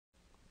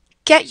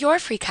Get your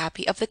free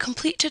copy of the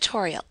complete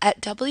tutorial at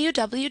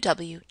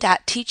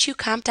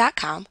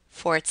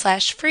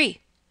www.teachucomp.com/free.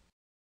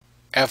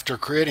 After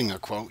creating a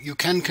quote, you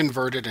can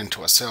convert it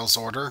into a sales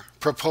order,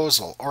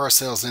 proposal, or a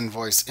sales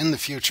invoice in the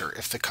future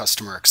if the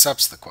customer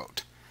accepts the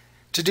quote.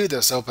 To do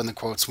this, open the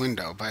Quotes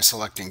window by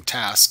selecting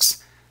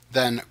Tasks,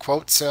 then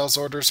Quote Sales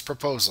Orders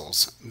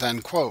Proposals,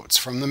 then Quotes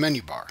from the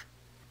menu bar.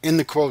 In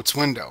the Quotes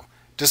window,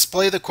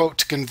 display the quote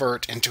to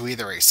convert into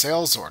either a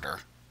sales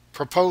order,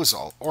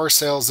 proposal, or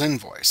sales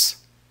invoice.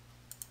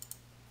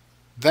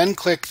 Then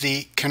click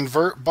the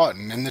Convert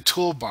button in the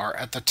toolbar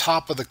at the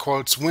top of the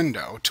Quotes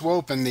window to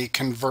open the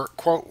Convert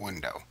Quote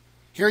window.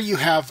 Here you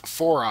have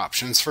 4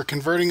 options for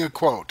converting a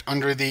quote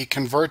under the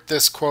Convert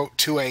this quote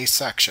to a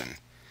section: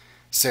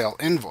 Sale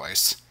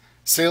Invoice,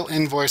 Sale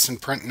Invoice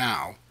and Print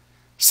Now,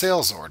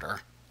 Sales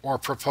Order, or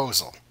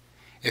Proposal.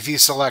 If you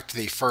select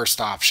the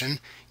first option,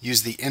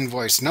 use the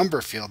invoice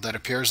number field that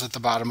appears at the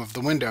bottom of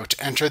the window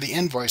to enter the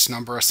invoice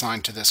number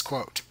assigned to this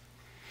quote.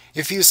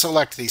 If you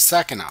select the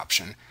second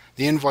option,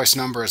 the invoice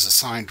number is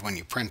assigned when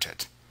you print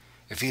it.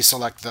 If you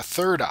select the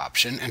third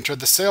option, enter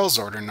the sales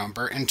order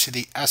number into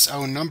the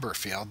SO number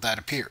field that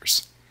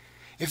appears.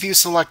 If you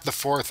select the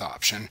fourth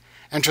option,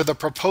 enter the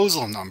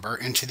proposal number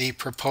into the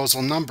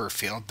proposal number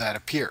field that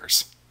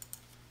appears.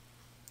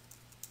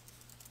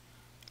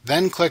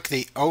 Then click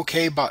the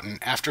OK button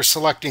after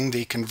selecting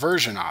the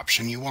conversion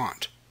option you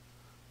want.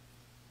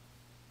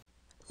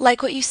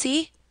 Like what you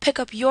see? Pick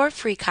up your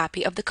free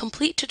copy of the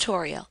complete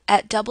tutorial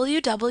at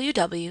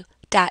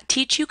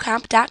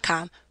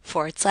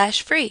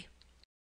www.teachucomp.com/free.